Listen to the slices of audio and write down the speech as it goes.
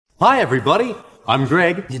Hi everybody, I'm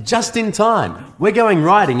Greg. You're just in time. We're going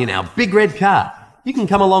riding in our big red car. You can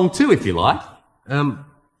come along too if you like.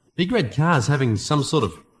 Big red car's having some sort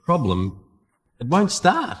of problem. It won't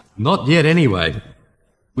start. Not yet anyway.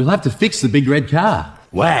 We'll have to fix the big red car.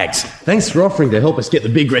 Wags, thanks for offering to help us get the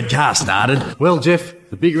big red car started. Well, Jeff,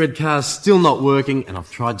 the big red car's still not working and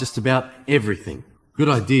I've tried just about everything. Good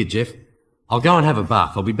idea, Jeff. I'll go and have a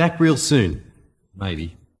bath. I'll be back real soon.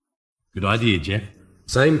 Maybe. Good idea, Jeff.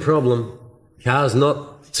 Same problem. Car's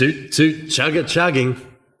not toot toot chugga chugging.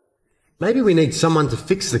 Maybe we need someone to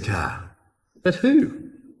fix the car. But who?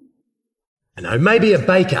 I know, maybe a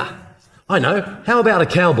baker. I know, how about a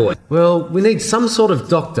cowboy? Well, we need some sort of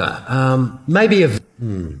doctor. Maybe a...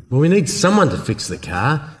 Well, we need someone to fix the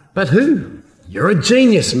car. But who? You're a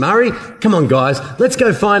genius, Murray. Come on, guys, let's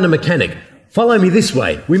go find a mechanic. Follow me this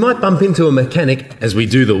way. We might bump into a mechanic as we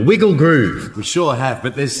do the wiggle groove. We sure have,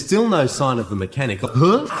 but there's still no sign of the mechanic.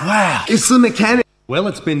 Huh? Wow, it's the mechanic. Well,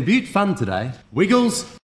 it's been beaut fun today.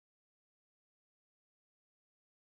 Wiggles,